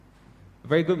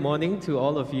Very good morning to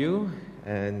all of you,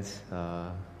 and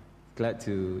glad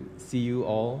to see you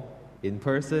all in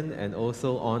person and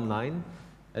also online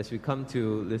as we come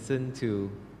to listen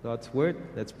to God's Word.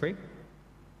 Let's pray.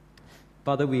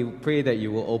 Father, we pray that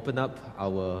you will open up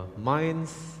our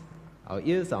minds, our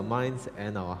ears, our minds,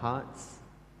 and our hearts.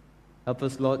 Help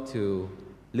us, Lord, to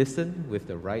listen with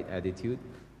the right attitude.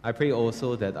 I pray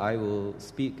also that I will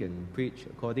speak and preach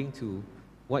according to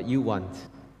what you want.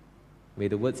 May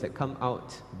the words that come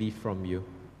out be from you.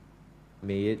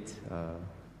 May it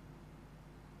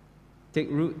take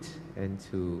root and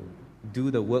to do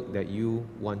the work that you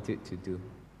want it to do.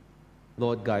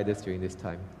 Lord, guide us during this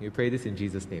time. We pray this in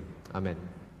Jesus' name. Amen.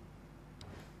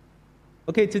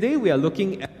 Okay, today we are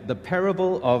looking at the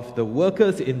parable of the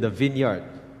workers in the vineyard.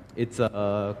 It's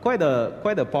quite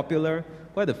a popular,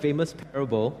 quite a famous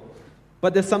parable.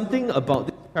 But there's something about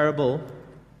this parable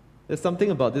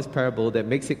that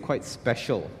makes it quite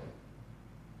special.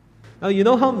 Now, you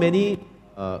know how many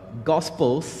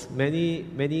Gospels,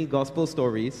 many Gospel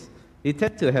stories, they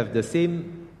tend to have the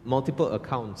same multiple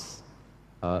accounts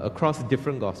across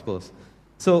different Gospels.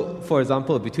 So, for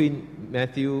example, between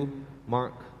Matthew,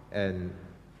 Mark, and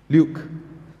Luke,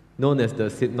 known as the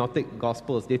Synoptic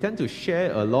Gospels, they tend to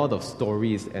share a lot of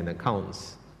stories and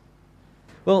accounts.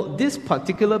 Well, this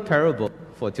particular parable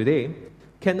for today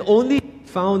can only be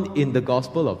found in the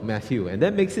Gospel of Matthew, and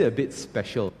that makes it a bit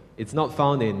special. It's not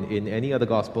found in any other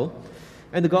Gospel.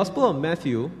 And the Gospel of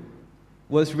Matthew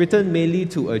was written mainly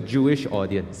to a Jewish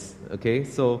audience. Okay,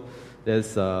 so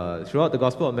there's throughout the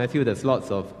Gospel of Matthew, there's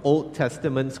lots of Old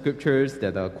Testament scriptures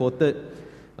that are quoted.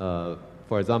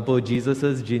 For example,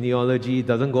 Jesus' genealogy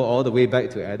doesn't go all the way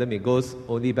back to Adam. It goes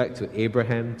only back to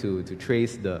Abraham to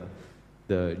trace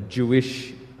the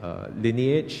Jewish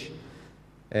lineage.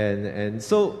 And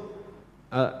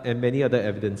many other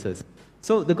evidences.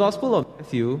 So the Gospel of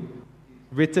Matthew,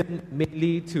 written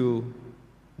mainly to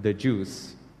the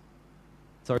Jews.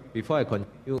 Sorry, before I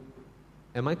continue,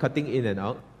 am I cutting in and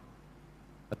out?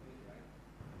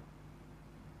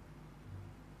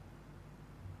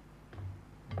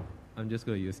 I'm just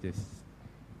going to use this.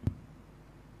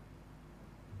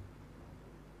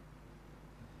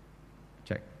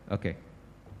 Check. Okay.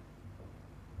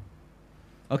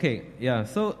 Okay, yeah,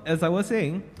 so as I was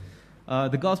saying,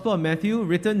 the Gospel of Matthew,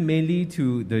 written mainly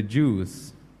to the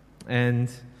Jews. And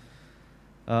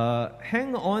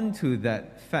hang on to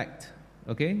that fact,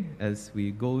 okay, as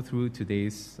we go through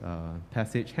today's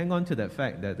passage. Hang on to that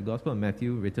fact that the Gospel of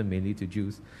Matthew, written mainly to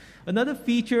Jews. Another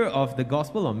feature of the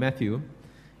Gospel of Matthew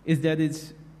is that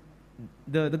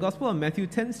the Gospel of Matthew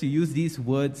tends to use these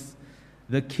words,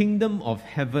 the kingdom of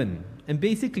heaven. And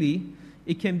basically,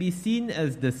 it can be seen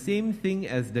as the same thing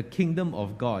as the kingdom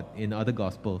of God in other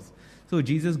Gospels. So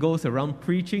Jesus goes around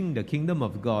preaching the kingdom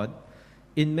of God.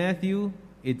 In Matthew,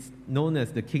 it's known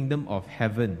as the kingdom of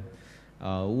heaven.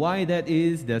 Why that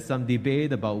is, there's some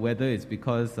debate about whether it's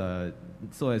because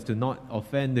so as to not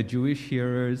offend the Jewish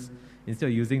hearers. Instead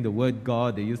of using the word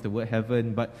God, they use the word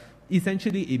heaven. But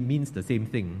essentially, it means the same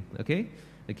thing. Okay?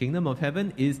 The kingdom of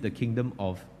heaven is the kingdom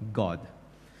of God.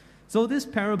 So this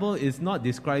parable is not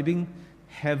describing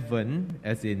heaven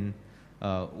as in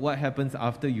what happens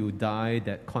after you die,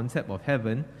 that concept of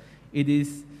heaven. It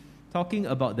is talking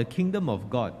about the kingdom of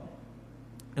God.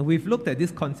 And we've looked at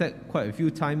this concept quite a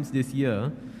few times this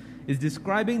year. It's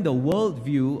describing the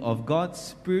worldview of God's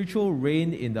spiritual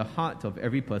reign in the heart of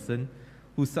every person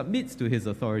who submits to his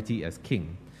authority as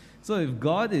king. So if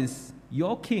God is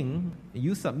your king,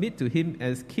 you submit to him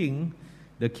as king,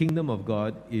 the kingdom of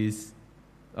God is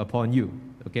upon you,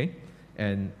 okay?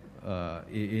 And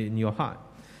in your heart.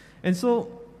 And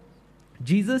so,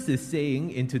 Jesus is saying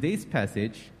in today's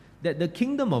passage that the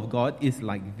kingdom of God is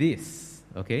like this,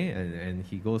 okay? And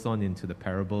he goes on into the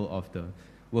parable of the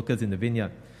workers in the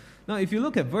vineyard. Now, if you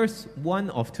look at verse 1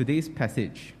 of today's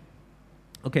passage,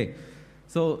 okay,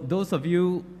 so those of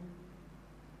you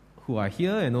who are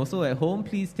here and also at home,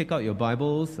 please take out your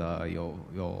Bibles,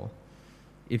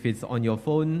 if it's on your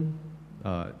phone,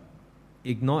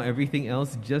 ignore everything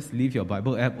else, just leave your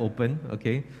Bible app open,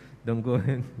 okay? Don't go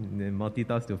and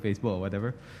multitask to Facebook or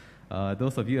whatever.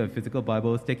 Those of you who have physical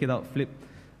Bibles, take it out, flip.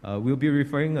 We'll be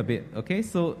referring a bit, okay?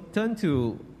 So turn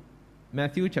to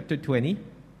Matthew chapter 20,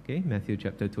 okay? Matthew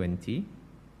chapter 20.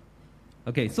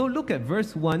 Okay, so look at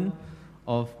verse 1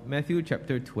 of Matthew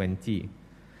chapter 20.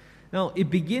 Now, it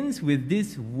begins with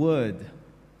this word,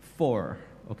 for,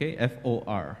 okay?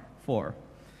 F-O-R, for.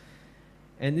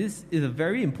 And this is a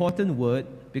very important word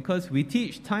because we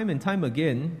teach time and time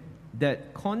again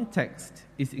that context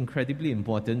is incredibly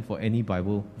important for any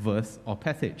Bible verse or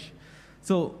passage.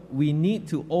 So we need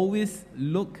to always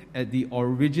look at the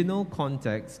original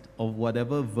context of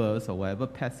whatever verse or whatever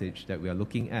passage that we are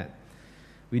looking at.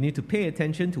 We need to pay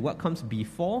attention to what comes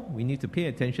before. We need to pay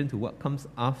attention to what comes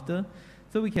after,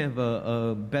 so we can have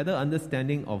a better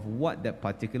understanding of what that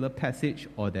particular passage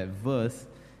or that verse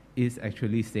is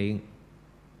actually saying.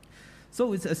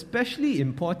 So it's especially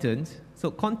important.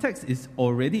 So context is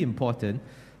already important,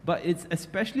 but it's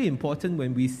especially important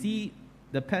when we see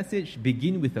the passage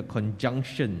begin with a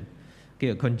conjunction. Okay,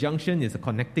 a conjunction is a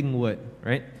connecting word,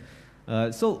 right?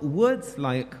 So words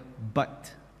like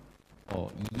but,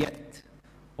 or yet,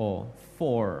 or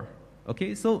for.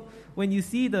 Okay, so when you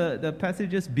see the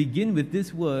passages begin with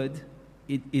this word,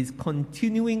 it is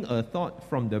continuing a thought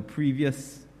from the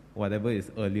previous, whatever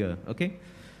is earlier, okay?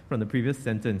 From the previous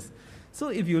sentence. So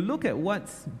if you look at what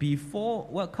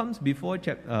comes before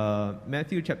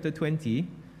Matthew chapter 20,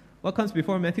 what comes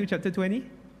before Matthew chapter 20?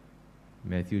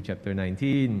 Matthew chapter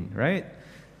 19, right?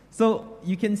 So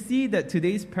you can see that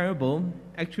today's parable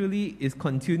actually is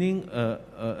continuing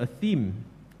a theme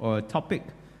or a topic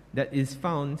that is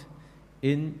found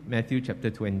in Matthew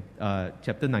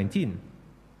chapter 19.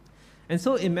 And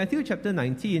so in Matthew chapter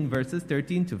 19, verses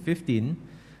 13 to 15,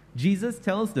 Jesus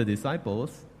tells the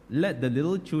disciples, "Let the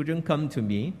little children come to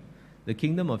me. The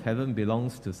kingdom of heaven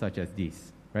belongs to such as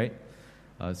these." Right?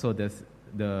 So there's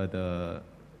the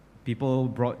people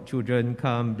brought children,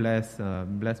 come, bless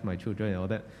my children and all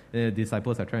that. And the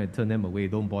disciples are trying to turn them away.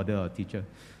 Don't bother our teacher.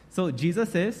 So Jesus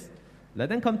says, "Let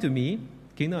them come to me.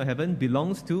 Kingdom of heaven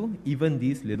belongs to even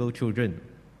these little children."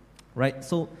 Right?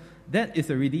 So that is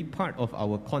already part of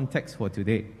our context for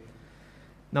today.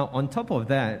 Now, on top of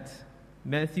that,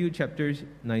 Matthew chapter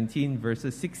 19,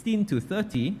 verses 16 to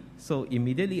 30, so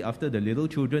immediately after the little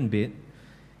children bit,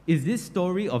 is this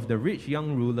story of the rich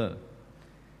young ruler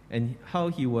and how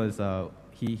he was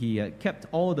he had kept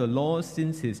all the laws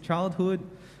since his childhood,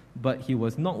 but he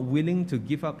was not willing to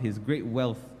give up his great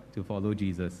wealth to follow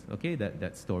Jesus. Okay,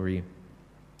 that story.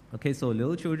 Okay, so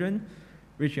little children,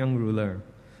 rich young ruler.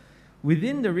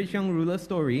 Within the rich young ruler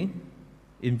story,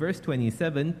 in verse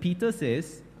 27, Peter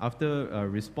says, after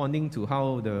responding to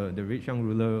how the rich young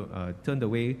ruler turned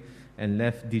away and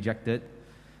left dejected,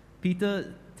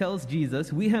 Peter tells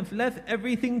Jesus, "We have left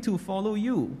everything to follow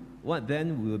you. What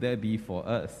then will there be for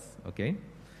us?" Okay?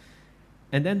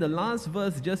 And then the last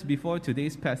verse just before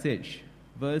today's passage,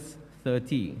 verse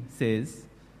 30, says,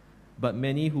 "But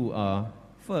many who are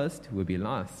first will be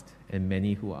last, and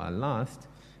many who are last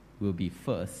will be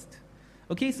first."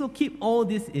 Okay, so keep all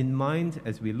this in mind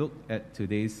as we look at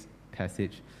today's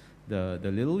passage. The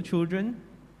little children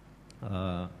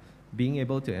being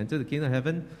able to enter the kingdom of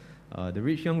heaven, the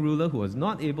rich young ruler who was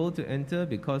not able to enter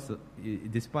because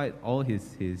despite all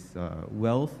his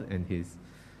wealth and his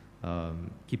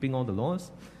keeping all the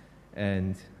laws,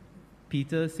 and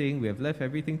Peter saying, "We have left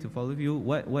everything to follow you.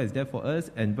 What is there for us?"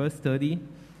 And verse 30,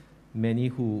 "Many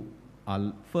who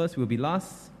are first will be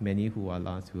last, many who are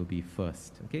last will be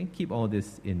first." Okay, keep all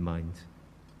this in mind.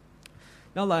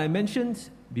 Now, like I mentioned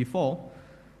before,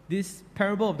 this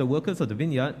parable of the workers of the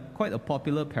vineyard, quite a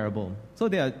popular parable. So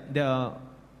there are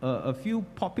a few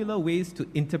popular ways to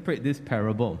interpret this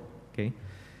parable. Okay,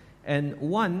 and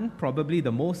one, probably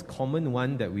the most common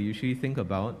one that we usually think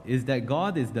about, is that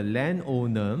God is the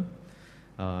landowner,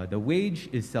 the wage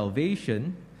is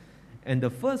salvation, and the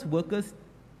first workers,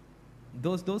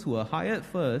 those who are hired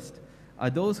first, are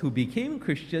those who became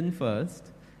Christian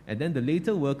first, and then the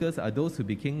later workers are those who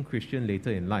became Christian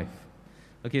later in life.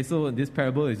 Okay, so this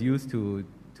parable is used to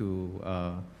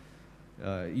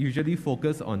usually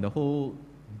focus on the whole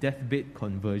deathbed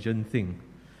conversion thing,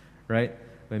 right?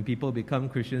 When people become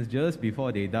Christians just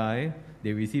before they die,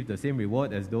 they receive the same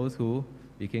reward as those who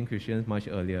became Christians much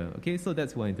earlier. Okay, so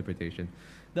that's one interpretation.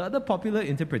 The other popular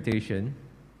interpretation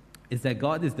is that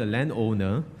God is the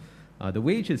landowner, the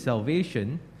wage is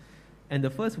salvation, and the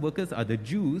first workers are the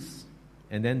Jews,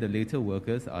 and then the later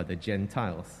workers are the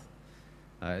Gentiles.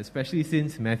 Especially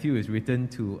since Matthew is written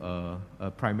to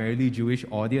a primarily Jewish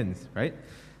audience, right?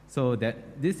 So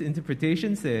that this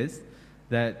interpretation says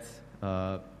that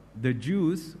the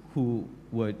Jews, who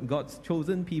were God's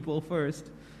chosen people first,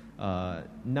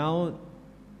 now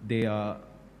God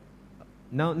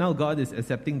is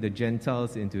accepting the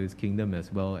Gentiles into His kingdom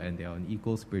as well, and they are on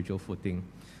equal spiritual footing.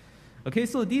 Okay,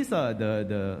 so these are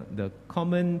the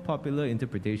common popular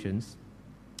interpretations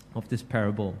of this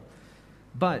parable.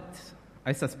 But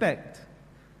I suspect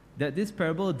that this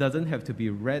parable doesn't have to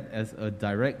be read as a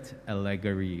direct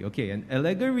allegory. Okay, an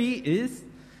allegory is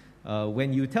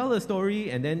when you tell a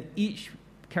story and then each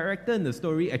character in the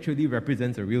story actually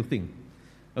represents a real thing.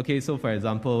 Okay, so for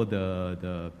example,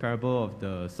 the parable of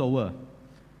the sower,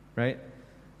 right?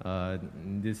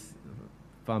 This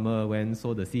farmer went,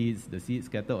 sowed the seeds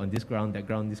scattered on this ground, that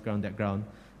ground, this ground, that ground.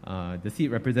 The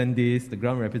seed represent this, the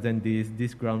ground represent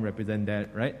this ground represent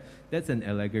that, right? That's an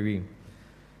allegory.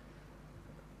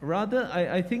 Rather,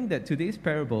 I think that today's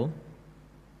parable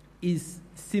is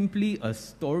simply a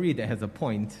story that has a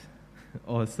point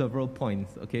or several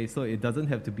points, okay? So it doesn't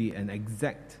have to be an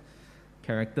exact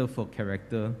character for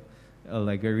character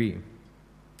allegory.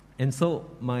 And so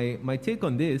my take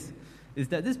on this is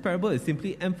that this parable is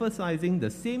simply emphasizing the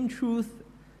same truth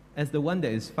as the one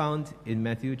that is found in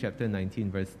Matthew chapter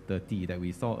 19, verse 30 that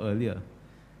we saw earlier,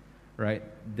 right?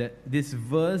 That this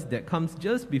verse that comes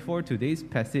just before today's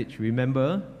passage,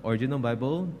 remember, original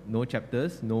Bible, no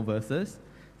chapters, no verses,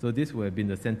 so this would have been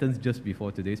the sentence just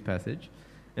before today's passage.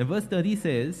 And verse 30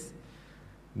 says,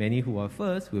 many who are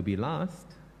first will be last,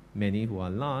 many who are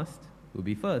last will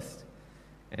be first.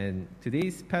 And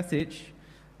today's passage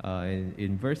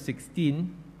in verse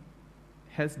 16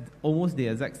 has almost the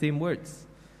exact same words.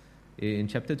 In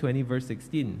chapter 20, verse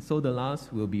 16, so the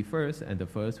last will be first and the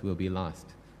first will be last.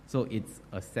 So it's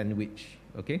a sandwich,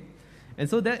 okay? And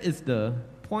so that is the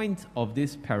point of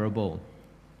this parable.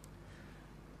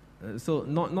 So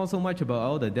not so much about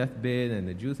all the deathbed and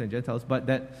the Jews and Gentiles, but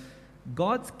that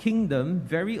God's kingdom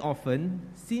very often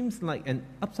seems like an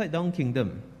upside-down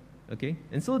kingdom, okay?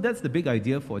 And so that's the big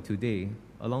idea for today.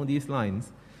 Along these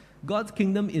lines, God's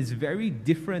kingdom is very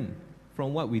different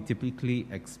from what we typically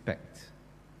expect,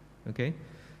 okay?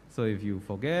 So if you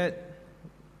forget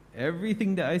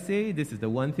everything that I say, this is the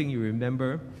one thing you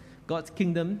remember. God's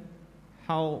kingdom,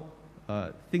 how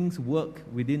things work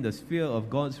within the sphere of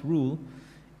God's rule,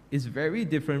 is very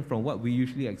different from what we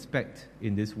usually expect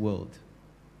in this world.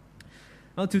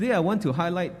 Now today I want to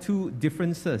highlight two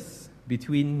differences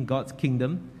between God's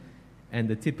kingdom and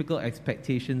the typical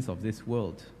expectations of this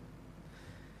world.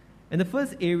 And the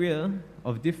first area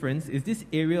of difference is this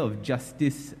area of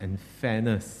justice and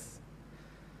fairness.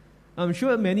 I'm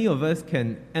sure many of us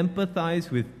can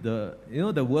empathize with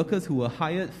the workers who were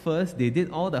hired first. They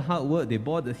did all the hard work. They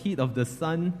bore the heat of the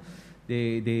sun.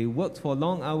 They worked for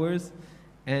long hours.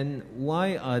 And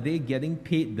why are they getting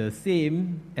paid the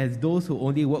same as those who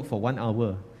only work for 1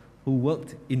 hour, who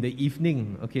worked in the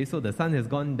evening? Okay, so the sun has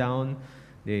gone down.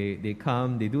 They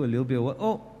come, they do a little bit of work.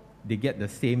 Oh, they get the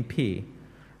same pay,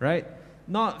 right?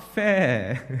 Not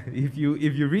fair. If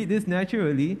you read this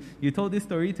naturally, you told this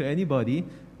story to anybody,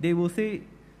 they will say,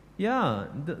 yeah,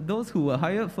 those who were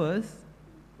hired first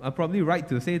are probably right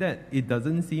to say that. It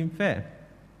doesn't seem fair.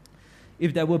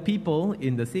 If there were people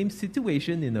in the same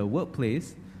situation in a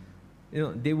workplace,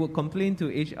 they would complain to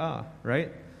HR,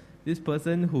 right? This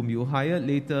person whom you hired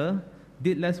later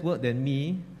did less work than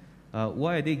me.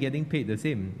 Why are they getting paid the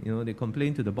same? They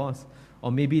complain to the boss.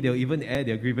 Or maybe they'll even air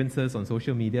their grievances on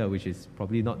social media, which is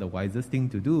probably not the wisest thing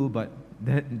to do, but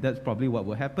that's probably what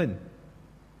will happen.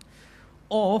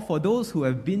 Or for those who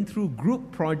have been through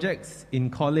group projects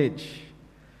in college,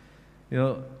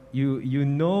 you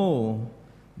know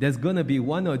there's going to be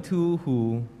one or two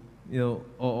who,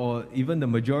 or even the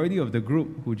majority of the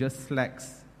group who just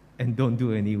slacks and don't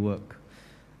do any work.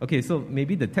 Okay, so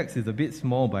maybe the text is a bit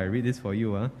small, but I read this for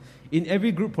you. In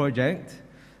every group project,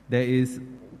 there is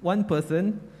one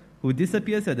person who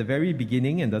disappears at the very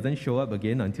beginning and doesn't show up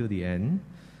again until the end.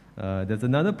 There's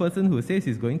another person who says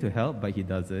he's going to help, but he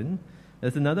doesn't.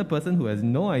 There's another person who has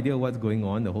no idea what's going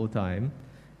on the whole time.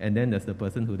 And then there's the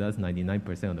person who does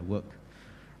 99% of the work.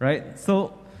 Right?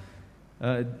 So,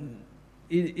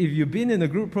 if you've been in a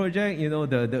group project,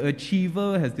 the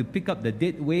achiever has to pick up the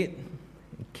dead weight,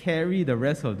 carry the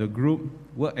rest of the group,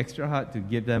 work extra hard to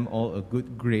give them all a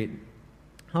good grade.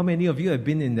 How many of you have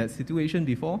been in that situation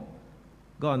before?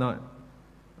 Got or not?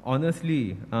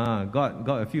 Honestly, got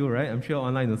a few, right? I'm sure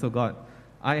online also got.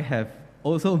 I have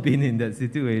also been in that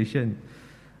situation.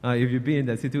 If you've been in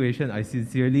that situation, I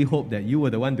sincerely hope that you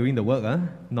were the one doing the work,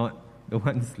 not the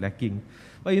one slacking.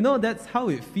 But that's how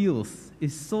it feels.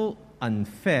 It's so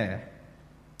unfair.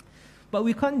 But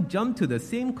we can't jump to the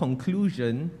same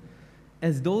conclusion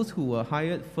as those who were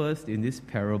hired first in this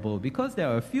parable, because there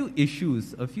are a few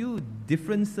issues, a few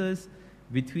differences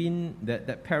between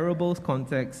that parable's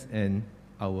context and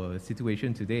our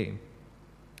situation today.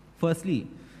 Firstly,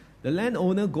 the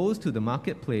landowner goes to the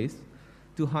marketplace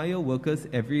to hire workers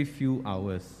every few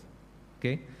hours.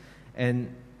 Okay?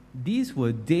 And these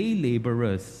were day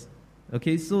laborers.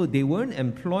 Okay, so they weren't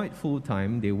employed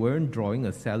full-time, they weren't drawing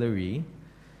a salary.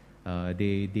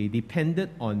 They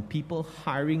depended on people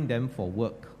hiring them for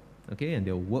work. Okay, and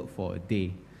they'll work for a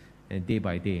day, and day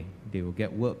by day, they will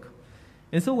get work.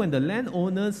 And so when the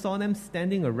landowners saw them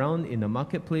standing around in the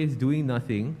marketplace doing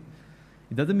nothing,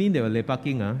 It doesn't mean they were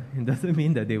lepaking. It doesn't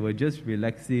mean that they were just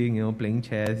relaxing, playing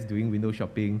chess, doing window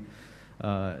shopping,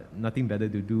 nothing better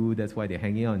to do. That's why they're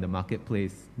hanging out in the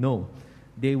marketplace. No,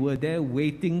 they were there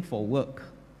waiting for work.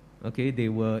 Okay, they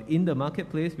were in the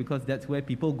marketplace because that's where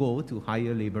people go to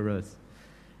hire laborers.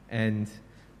 And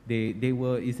they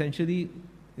were essentially,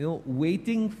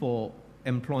 waiting for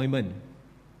employment.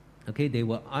 Okay, they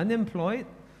were unemployed,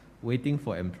 waiting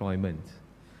for employment.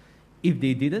 If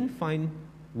they didn't find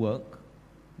work,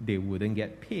 they wouldn't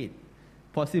get paid.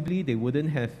 Possibly they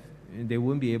wouldn't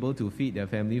be able to feed their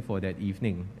family for that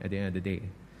evening at the end of the day.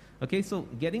 Okay, so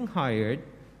getting hired,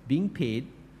 being paid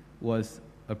was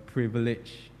a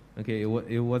privilege. Okay,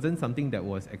 it wasn't something that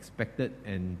was expected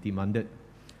and demanded.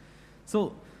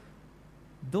 So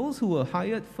those who were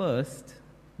hired first,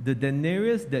 the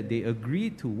denarius that they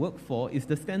agreed to work for is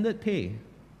the standard pay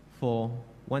for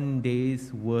 1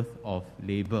 day's worth of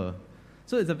labor.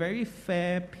 So it's a very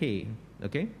fair pay,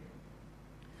 okay?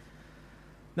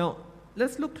 Now,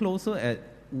 let's look closer at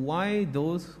why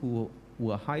those who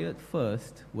were hired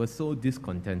first were so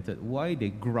discontented, why they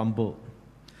grumbled.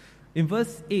 In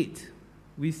verse 8,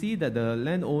 we see that the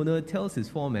landowner tells his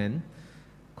foreman,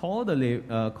 call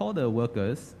the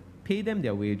workers, pay them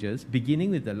their wages,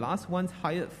 beginning with the last ones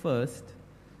hired first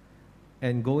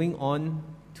and going on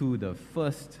to the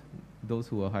first, those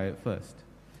who were hired first.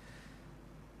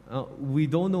 We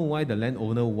don't know why the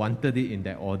landowner wanted it in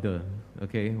that order,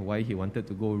 okay? Why he wanted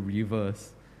to go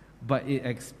reverse. But it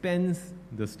expands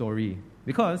the story.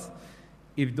 Because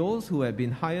if those who had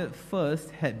been hired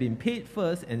first had been paid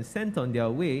first and sent on their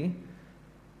way,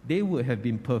 they would have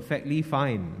been perfectly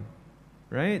fine,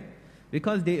 right?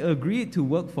 Because they agreed to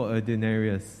work for a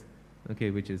denarius,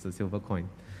 okay, which is a silver coin.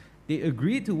 They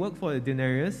agreed to work for a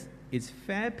denarius. It's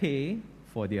fair pay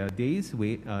for their day's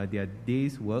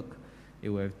work. They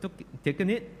would have taken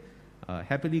it,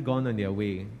 happily gone on their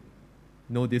way.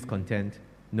 No discontent,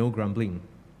 no grumbling.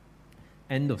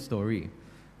 End of story.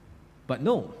 But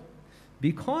no,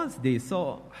 because they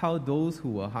saw how those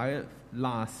who were hired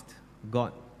last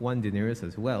got 1 denarius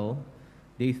as well,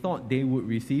 they thought they would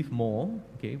receive more.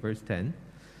 Okay, verse 10.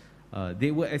 They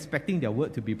were expecting their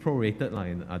work to be prorated,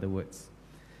 in other words.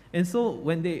 And so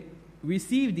when they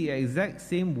received the exact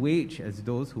same wage as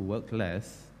those who worked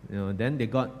less, then they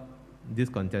got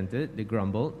discontented, they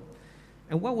grumbled.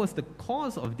 And what was the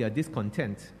cause of their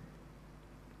discontent?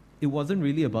 It wasn't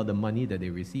really about the money that they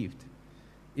received.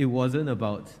 It wasn't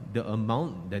about the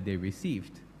amount that they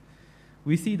received.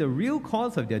 We see the real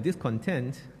cause of their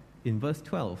discontent in verse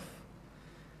 12.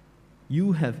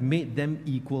 You have made them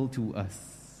equal to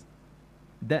us.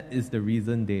 That is the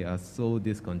reason they are so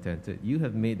discontented. You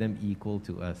have made them equal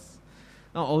to us.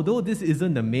 Now, although this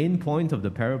isn't the main point of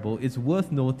the parable, it's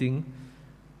worth noting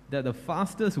that the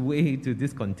fastest way to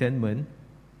discontentment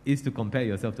is to compare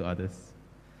yourself to others.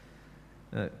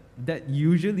 That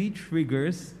usually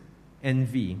triggers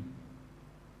envy.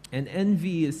 And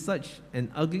envy is such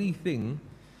an ugly thing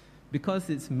because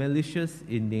it's malicious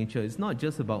in nature. It's not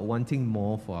just about wanting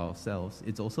more for ourselves.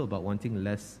 It's also about wanting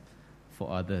less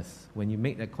for others when you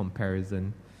make that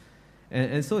comparison.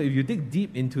 And so if you dig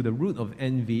deep into the root of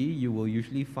envy, you will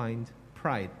usually find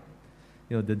pride.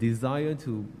 The desire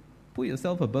to put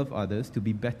yourself above others, to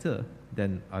be better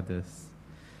than others.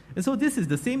 And so this is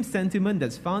the same sentiment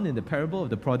that's found in the parable of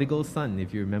the prodigal son,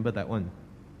 if you remember that one,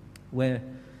 where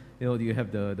you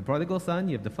have the prodigal son,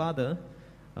 you have the father.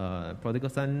 Prodigal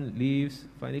son leaves,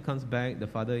 finally comes back. The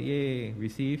father, yay,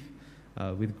 receive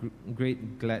with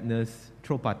great gladness,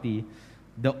 throw party.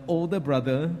 The older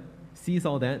brother sees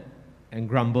all that and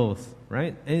grumbles,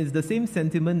 right? And it's the same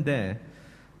sentiment there,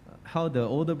 how the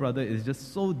older brother is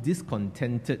just so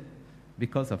discontented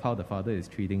because of how the father is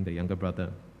treating the younger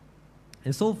brother.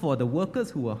 And so for the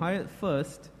workers who were hired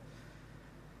first,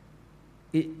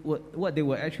 what they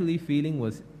were actually feeling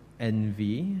was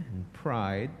envy and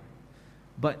pride,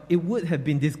 but it would have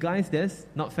been disguised as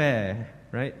not fair,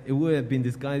 right? It would have been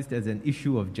disguised as an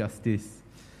issue of justice.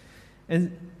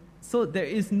 And so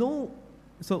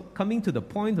coming to the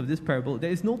point of this parable,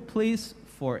 there is no place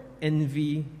for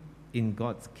envy in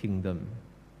God's kingdom.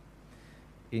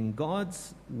 In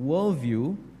God's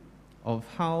worldview of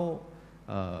how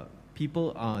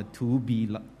people are to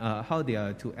be, how they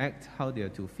are to act, how they are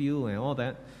to feel and all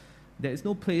that, there is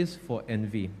no place for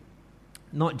envy.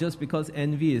 Not just because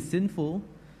envy is sinful,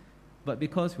 but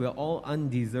because we are all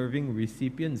undeserving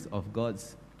recipients of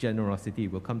God's generosity.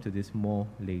 We'll come to this more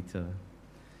later.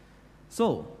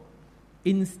 So,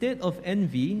 instead of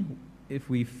envy, if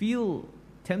we feel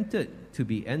tempted to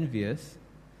be envious,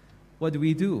 what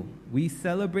do? We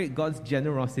celebrate God's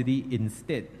generosity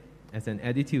instead as an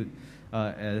attitude,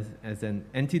 as an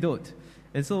antidote.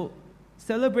 And so,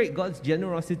 celebrate God's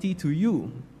generosity to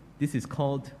you. This is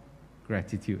called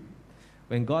gratitude.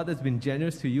 When God has been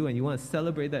generous to you and you want to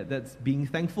celebrate that, that's being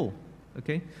thankful.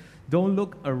 Okay? Don't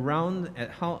look around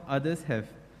at how others have,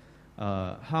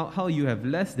 how you have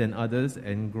less than others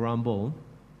and grumble.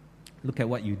 Look at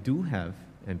what you do have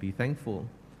and be thankful.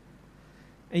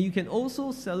 And you can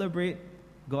also celebrate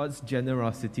God's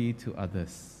generosity to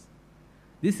others.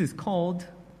 This is called,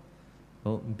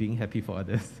 being happy for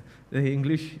others. The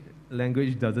English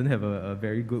language doesn't have a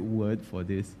very good word for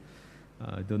this.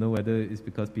 I don't know whether it's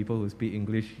because people who speak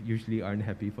English usually aren't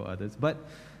happy for others. But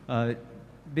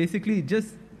basically,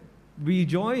 just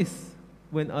rejoice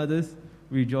when others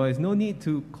rejoice. No need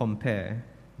to compare.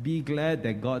 Be glad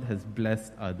that God has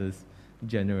blessed others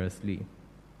generously.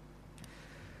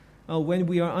 When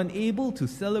we are unable to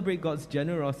celebrate God's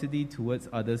generosity towards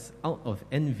others out of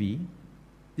envy,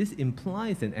 this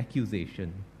implies an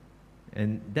accusation.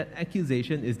 And that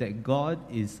accusation is that God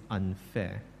is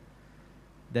unfair.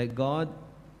 That God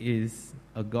is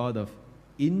a God of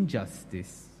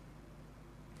injustice.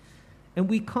 And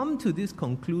we come to this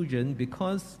conclusion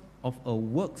because of a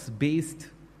works-based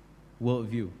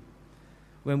worldview.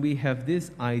 When we have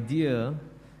this idea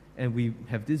and we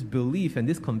have this belief and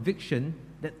this conviction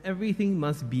that everything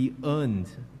must be earned,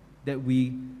 that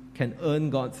we can earn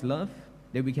God's love,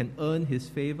 that we can earn His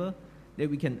favor, that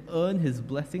we can earn His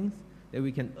blessings, that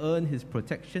we can earn His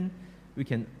protection, we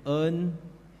can earn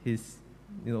His,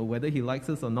 whether He likes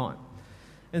us or not.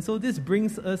 And so this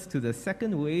brings us to the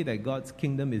second way that God's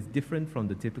kingdom is different from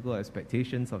the typical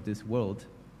expectations of this world.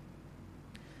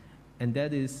 And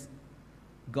that is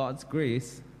God's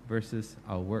grace versus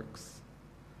our works.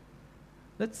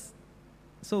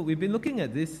 So we've been looking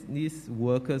at these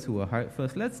workers who were hired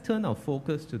first. Let's turn our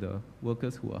focus to the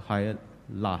workers who were hired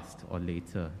last or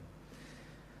later.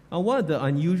 Now, one of the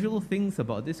unusual things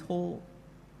about this whole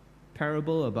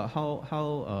parable about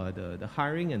how the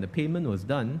hiring and the payment was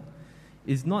done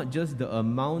is not just the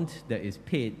amount that is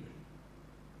paid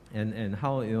and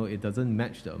how it doesn't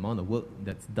match the amount of work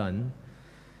that's done.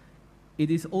 It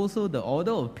is also the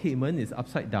order of payment is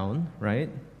upside down, right?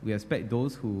 We expect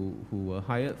those who were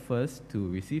hired first to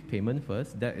receive payment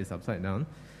first. That is upside down.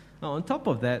 Now, on top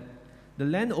of that, the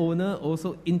landowner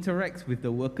also interacts with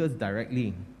the workers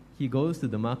directly. He goes to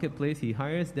the marketplace, he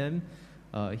hires them,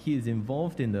 he is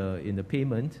involved in the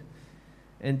payment.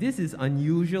 And this is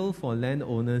unusual for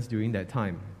landowners during that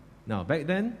time. Now, back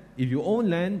then, if you own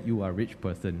land, you are a rich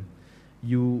person.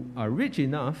 You are rich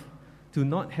enough to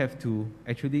not have to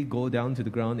actually go down to the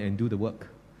ground and do the work.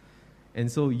 And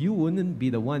so you wouldn't be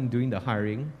the one doing the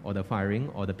hiring or the firing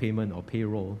or the payment or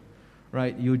payroll,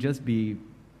 right? You'll just be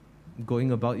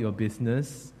going about your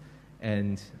business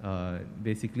and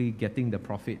basically getting the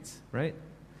profits, right?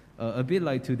 A bit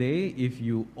like today, if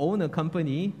you own a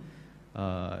company,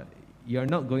 you're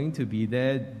not going to be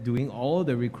there doing all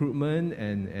the recruitment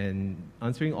and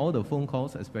answering all the phone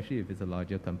calls, especially if it's a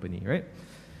larger company, right?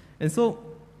 And so,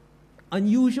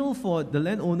 unusual for the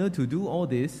landowner to do all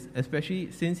this,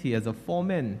 especially since he has a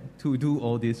foreman to do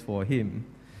all this for him.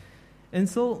 And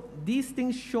so these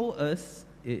things show us,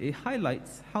 it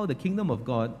highlights how the kingdom of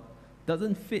God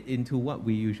doesn't fit into what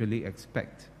we usually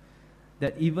expect.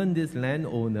 That even this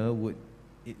landowner would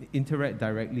interact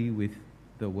directly with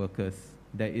the workers.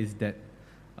 There is that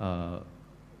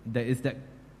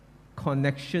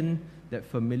connection, that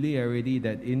familiarity,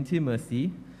 that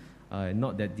intimacy,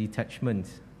 not that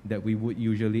detachment that we would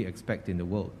usually expect in the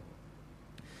world.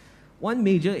 One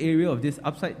major area of this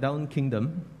upside-down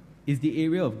kingdom is the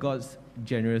area of God's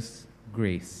generous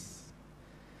grace.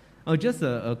 Now, just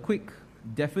a quick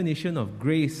definition of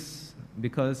grace,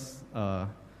 because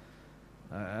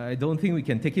I don't think we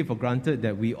can take it for granted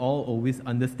that we all always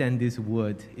understand this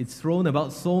word. It's thrown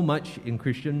about so much in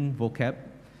Christian vocab.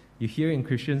 You hear in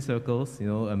Christian circles,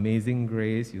 amazing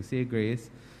grace, you say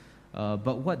grace,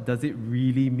 but what does it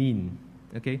really mean?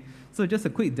 Okay, so just a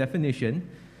quick definition.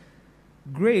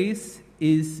 Grace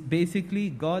is basically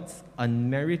God's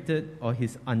unmerited or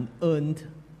His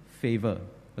unearned favor.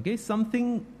 Okay,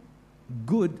 something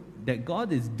good that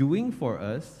God is doing for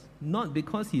us, not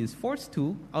because He is forced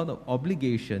to, out of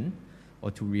obligation, or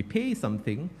to repay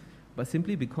something, but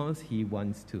simply because He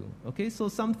wants to. Okay, so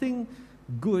something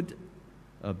good,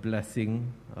 a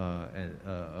blessing,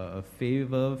 a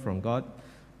favor from God,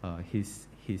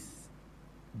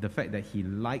 the fact that He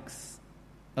likes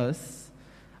us,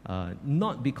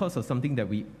 not because of something that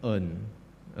we earn.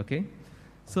 Okay?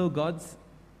 So God's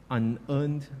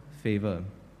unearned favor.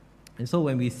 And so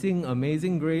when we sing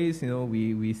Amazing Grace,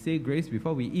 we say grace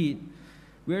before we eat,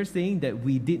 we're saying that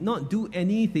we did not do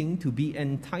anything to be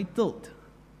entitled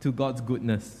to God's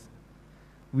goodness.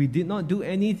 We did not do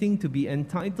anything to be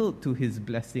entitled to His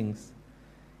blessings.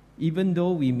 Even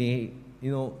though we may,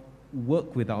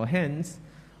 work with our hands,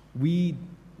 we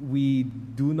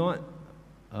do not,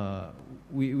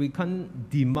 we can't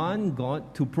demand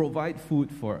God to provide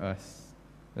food for us.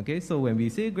 Okay, so when we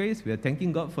say grace, we are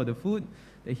thanking God for the food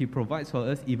that He provides for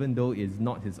us, even though it's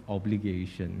not His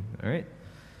obligation. All right?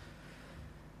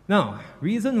 Now,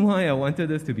 reason why I wanted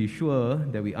us to be sure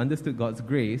that we understood God's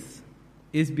grace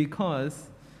is because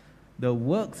the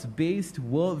works-based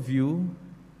worldview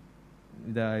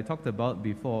that I talked about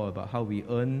before, about how we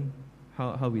earn,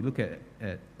 how we look at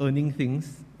earning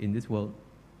things in this world,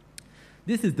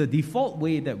 this is the default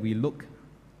way that we look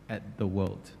at the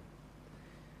world.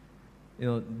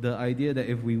 The idea that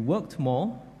if we worked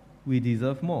more, we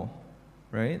deserve more,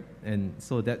 right? And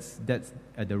so that's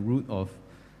at the root of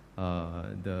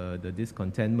the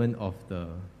discontentment of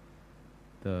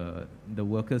the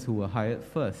workers who were hired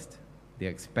first. They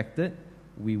expected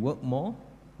we work more,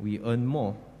 we earn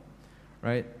more,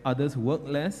 right? Others work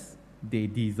less, they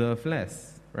deserve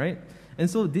less, right? And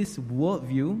so this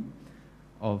worldview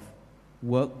of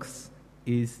works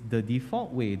is the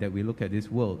default way that we look at this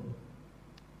world.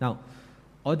 Now,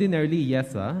 ordinarily,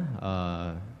 yes,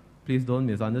 please don't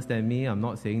misunderstand me. I'm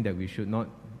not saying that we should not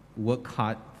work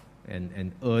hard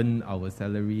and earn our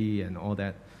salary and all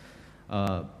that.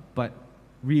 But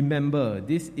remember,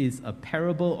 this is a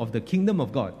parable of the kingdom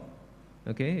of God.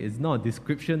 Okay? It's not a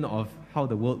description of how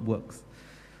the world works.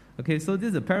 Okay, so this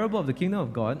is a parable of the kingdom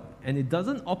of God, and it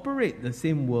doesn't operate the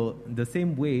same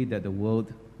way that the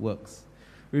world works.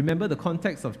 Remember the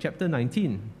context of chapter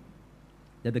 19,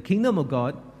 that the kingdom of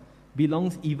God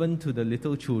belongs even to the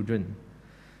little children.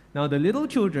 Now, the little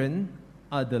children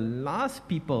are the last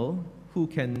people who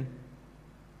can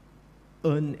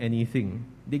earn anything.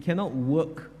 They cannot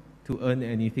work to earn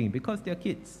anything because they're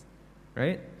kids,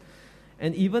 right?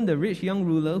 And even the rich young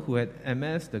ruler who had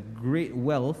amassed a great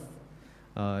wealth,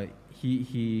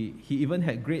 he even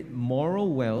had great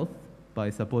moral wealth by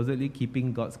supposedly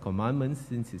keeping God's commandments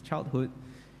since his childhood.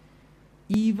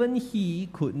 Even he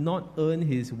could not earn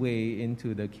his way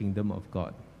into the kingdom of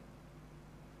God.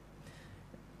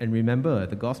 And remember,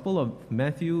 the Gospel of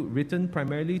Matthew, written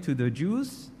primarily to the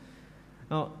Jews.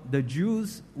 Now, the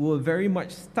Jews were very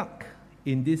much stuck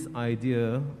in this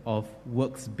idea of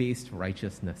works-based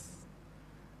righteousness.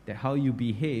 That how you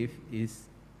behave is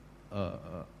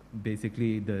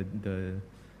basically the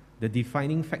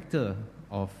defining factor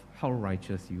of how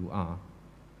righteous you are.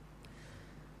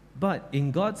 But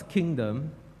in God's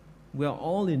kingdom, we are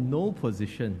all in no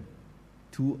position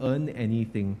to earn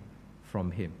anything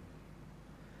from Him.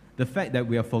 The fact that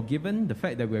we are forgiven, the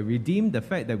fact that we are redeemed, the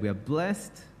fact that we are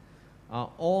blessed are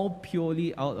all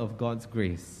purely out of God's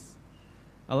grace.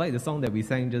 I like the song that we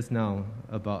sang just now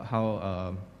about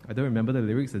how, I don't remember the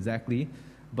lyrics exactly,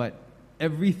 but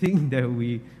everything that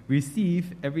we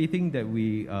receive, everything that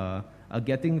we are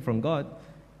getting from God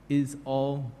is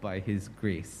all by His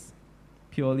grace,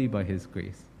 purely by His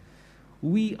grace.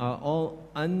 We are all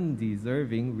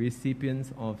undeserving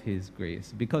recipients of His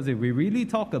grace, because if we really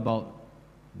talk about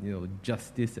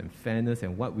justice and fairness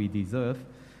and what we deserve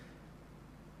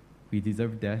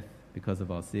death because of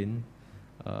our sin.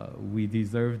 We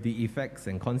deserve the effects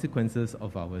and consequences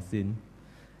of our sin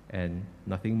and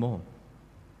nothing more.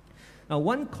 Now,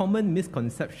 one common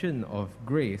misconception of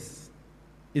grace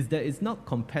is that it's not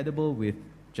compatible with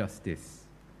justice.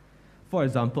 For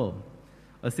example,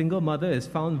 a single mother is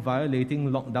found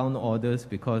violating lockdown orders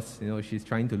because she's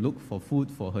trying to look for food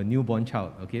for her newborn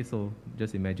child. Okay, so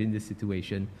just imagine this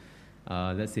situation.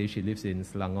 Let's say she lives in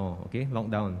Selangor. Okay,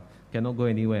 lockdown, cannot go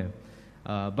anywhere.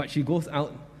 But she goes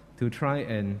out to try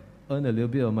and earn a little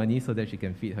bit of money so that she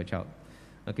can feed her child.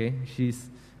 Okay, she's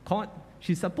caught.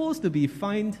 She's supposed to be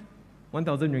fined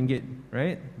 1,000 ringgit,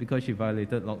 right? Because she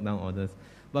violated lockdown orders.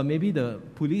 But maybe the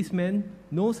policeman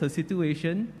knows her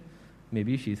situation.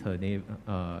 Maybe she's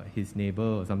his neighbor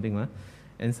or something.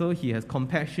 And so he has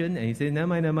compassion and he says,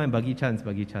 never mind, bagi chance.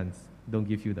 Don't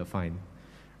give you the fine.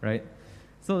 Right?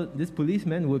 So this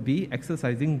policeman would be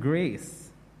exercising grace.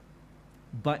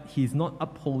 But he's not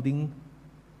upholding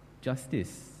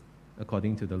justice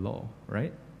according to the law,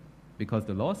 right? Because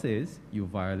the law says you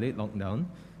violate lockdown,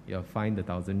 you're fined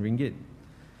 1,000 ringgit.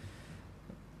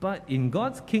 But in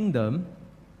God's kingdom,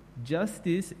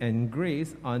 justice and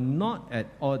grace are not at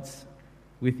odds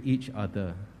with each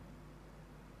other.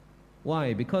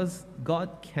 Why? Because God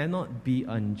cannot be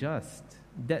unjust.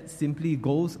 That simply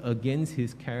goes against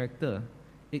His character.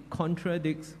 It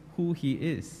contradicts who He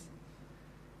is.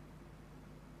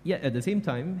 Yet at the same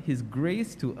time, His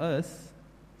grace to us,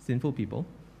 sinful people,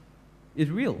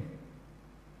 is real.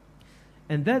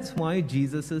 And that's why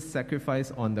Jesus'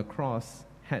 sacrifice on the cross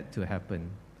had to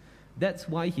happen. That's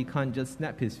why he can't just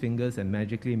snap his fingers and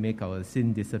magically make our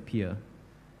sin disappear.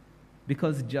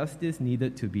 Because justice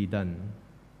needed to be done.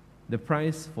 The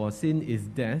price for sin is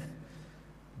death.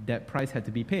 That price had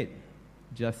to be paid.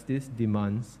 Justice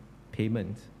demands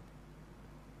payment.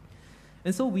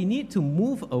 And so we need to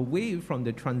move away from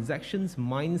the transactions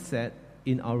mindset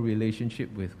in our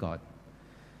relationship with God.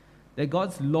 That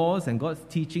God's laws and God's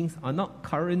teachings are not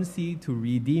currency to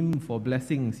redeem for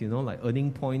blessings, like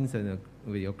earning points and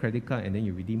with your credit card and then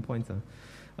you redeem points.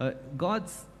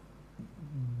 God's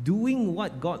doing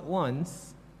what God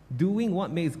wants, doing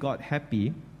what makes God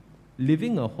happy,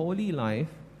 living a holy life.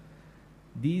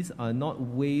 These are not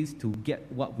ways to get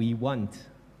what we want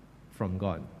from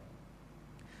God.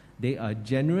 They are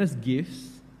generous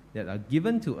gifts that are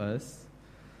given to us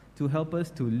to help us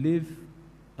to live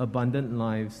abundant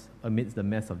lives amidst the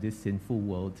mess of this sinful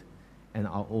world and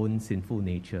our own sinful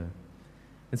nature.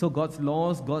 And so God's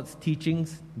laws, God's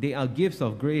teachings, they are gifts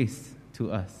of grace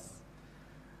to us.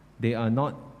 They are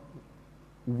not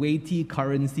weighty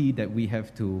currency that we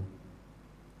have to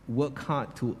work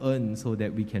hard to earn so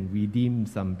that we can redeem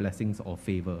some blessings or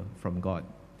favor from God.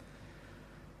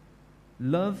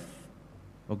 Love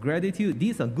or gratitude,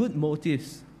 these are good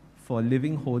motives for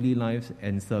living holy lives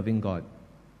and serving God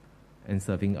and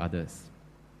serving others.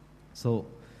 So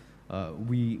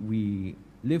we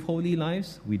live holy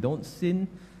lives, we don't sin,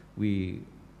 we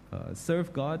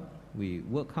serve God, we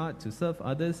work hard to serve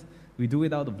others, we do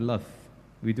it out of love,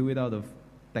 we do it out of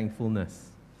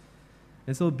thankfulness.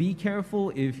 And so be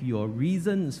careful if your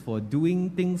reasons for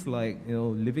doing things like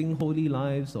living holy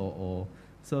lives or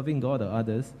serving God or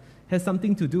others has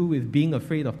something to do with being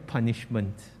afraid of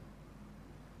punishment,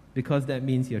 because that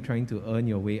means you're trying to earn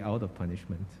your way out of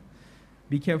punishment.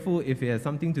 Be careful if it has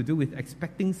something to do with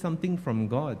expecting something from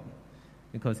God,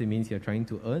 because it means you're trying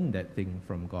to earn that thing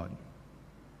from God.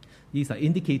 These are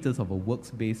indicators of a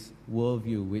works-based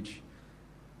worldview, which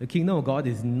the kingdom of God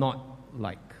is not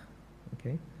like.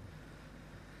 Okay?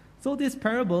 So this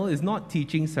parable is not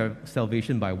teaching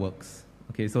salvation by works.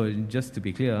 Okay, so just to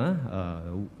be clear,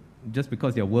 just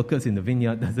because you're workers in the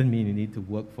vineyard doesn't mean you need to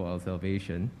work for our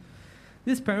salvation.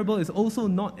 This parable is also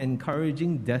not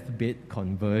encouraging deathbed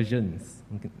conversions,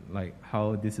 like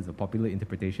how this is a popular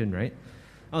interpretation, right?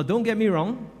 Don't get me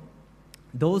wrong.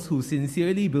 Those who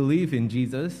sincerely believe in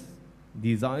Jesus,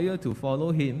 desire to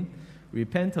follow him,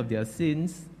 repent of their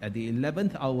sins at the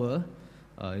 11th hour,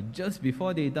 just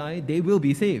before they die, they will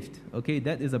be saved. Okay,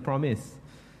 that is a promise.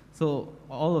 So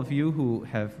all of you who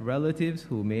have relatives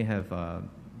who may have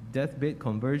deathbed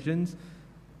conversions,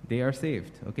 they are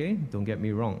saved. Okay, don't get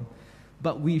me wrong.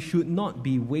 But we should not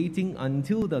be waiting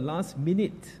until the last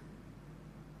minute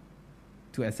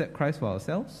to accept Christ for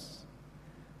ourselves.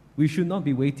 We should not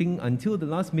be waiting until the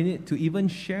last minute to even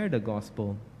share the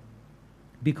gospel.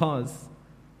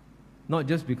 Not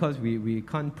just because we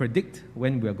can't predict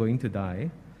when we're going to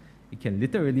die. It can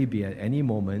literally be at any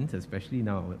moment, especially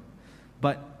now.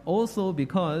 But also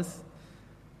because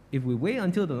if we wait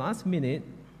until the last minute,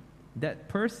 that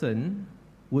person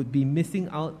would be missing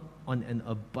out on an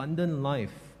abundant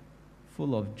life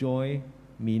full of joy,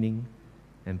 meaning,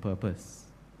 and purpose.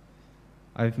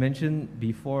 I've mentioned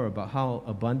before about how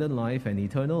abundant life and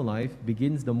eternal life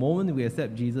begins the moment we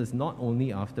accept Jesus, not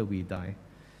only after we die.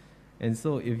 And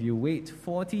so if you wait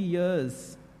 40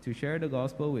 years to share the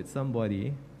gospel with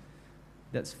somebody,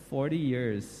 that's 40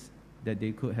 years that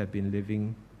they could have been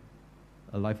living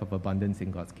a life of abundance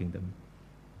in God's kingdom.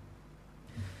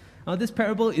 Now, this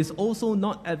parable is also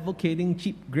not advocating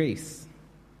cheap grace.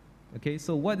 Okay,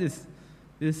 so what is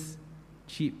this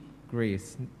cheap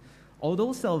grace?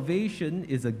 Although salvation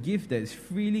is a gift that is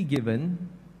freely given,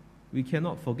 we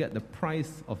cannot forget the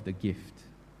price of the gift.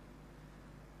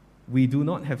 We do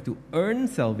not have to earn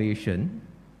salvation,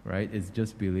 right? It's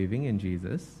just believing in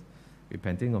Jesus,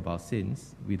 repenting of our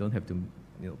sins. We don't have to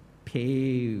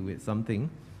pay with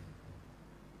something.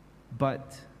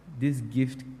 But this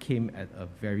gift came at a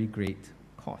very great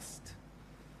cost.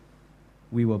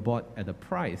 We were bought at a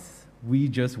price. We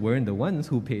just weren't the ones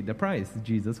who paid the price.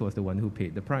 Jesus was the one who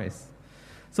paid the price.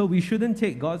 So we shouldn't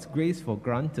take God's grace for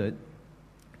granted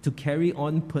to carry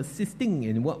on persisting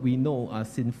in what we know are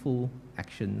sinful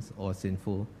actions or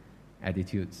sinful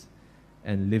attitudes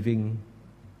and living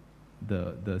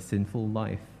the sinful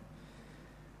life.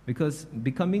 Because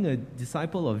becoming a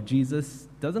disciple of Jesus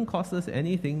doesn't cost us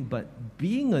anything, but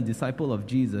being a disciple of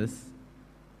Jesus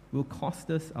will cost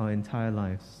us our entire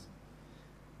lives.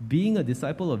 Being a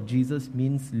disciple of Jesus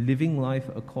means living life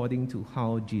according to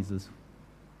how Jesus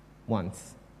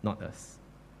wants, not us.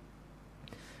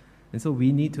 And so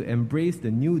we need to embrace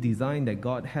the new design that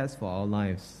God has for our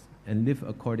lives and live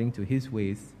according to His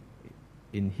ways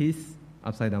in His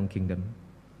upside-down kingdom.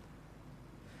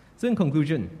 So in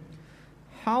conclusion,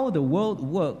 how the world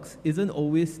works isn't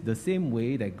always the same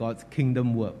way that God's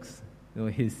kingdom works.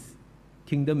 His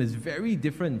kingdom is very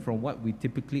different from what we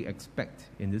typically expect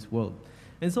in this world.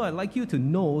 And so I'd like you to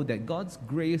know that God's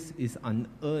grace is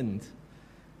unearned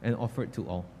and offered to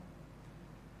all.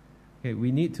 Okay,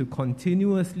 we need to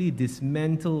continuously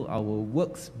dismantle our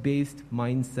works-based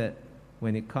mindset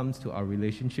when it comes to our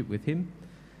relationship with Him,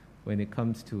 when it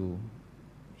comes to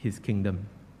His kingdom.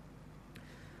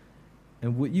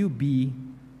 And would you be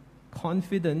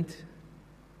confident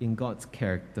in God's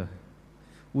character?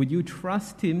 Would you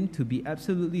trust Him to be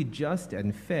absolutely just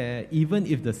and fair, even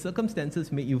if the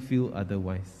circumstances make you feel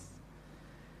otherwise?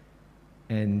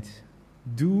 And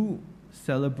do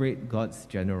celebrate God's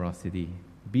generosity.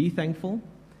 Be thankful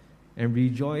and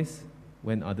rejoice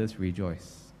when others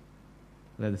rejoice.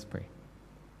 Let us pray.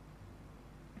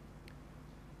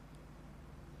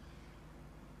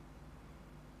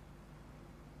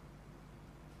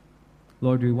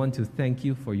 Lord, we want to thank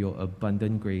You for Your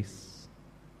abundant grace.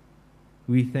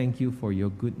 We thank You for Your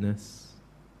goodness.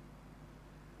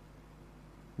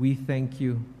 We thank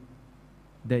You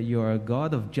that You are a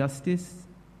God of justice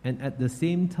and at the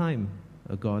same time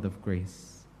a God of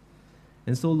grace.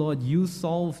 And so, Lord, You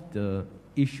solve the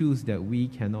issues that we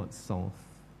cannot solve.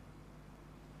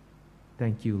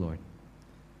 Thank You, Lord.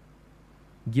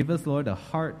 Give us, Lord, a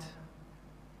heart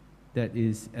that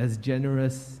is as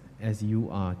generous as You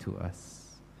are to us.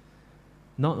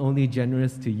 Not only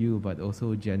generous to You, but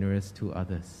also generous to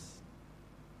others.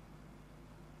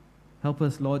 Help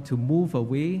us, Lord, to move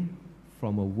away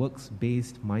from a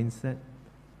works-based mindset.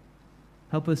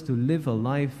 Help us to live a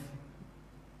life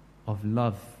of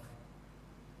love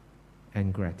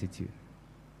and gratitude.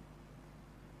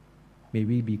 May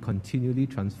we be continually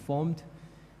transformed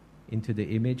into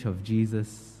the image of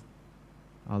Jesus,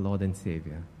 our Lord and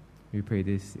Savior. We pray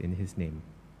this in His name.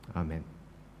 Amen.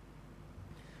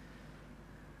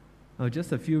 Now,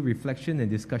 just a few reflection and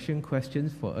discussion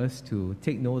questions for us to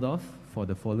take note of for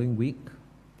the following week.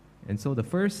 And so the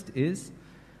first is,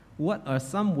 what are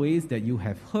some ways that you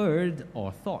have heard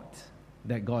or thought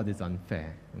that God is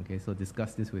unfair? Okay, so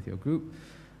discuss this with your group.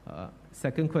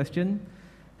 Second question,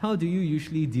 how do you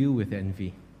usually deal with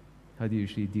envy? How do you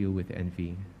usually deal with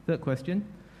envy? Third question,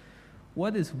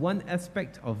 what is one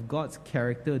aspect of God's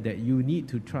character that you need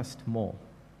to trust more?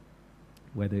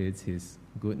 Whether it's His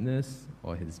goodness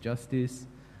or His justice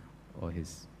or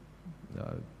His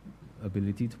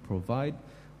ability to provide,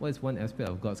 what is one aspect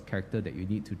of God's character that you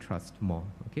need to trust more?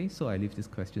 Okay, so I leave these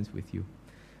questions with you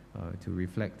to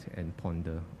reflect and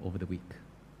ponder over the week.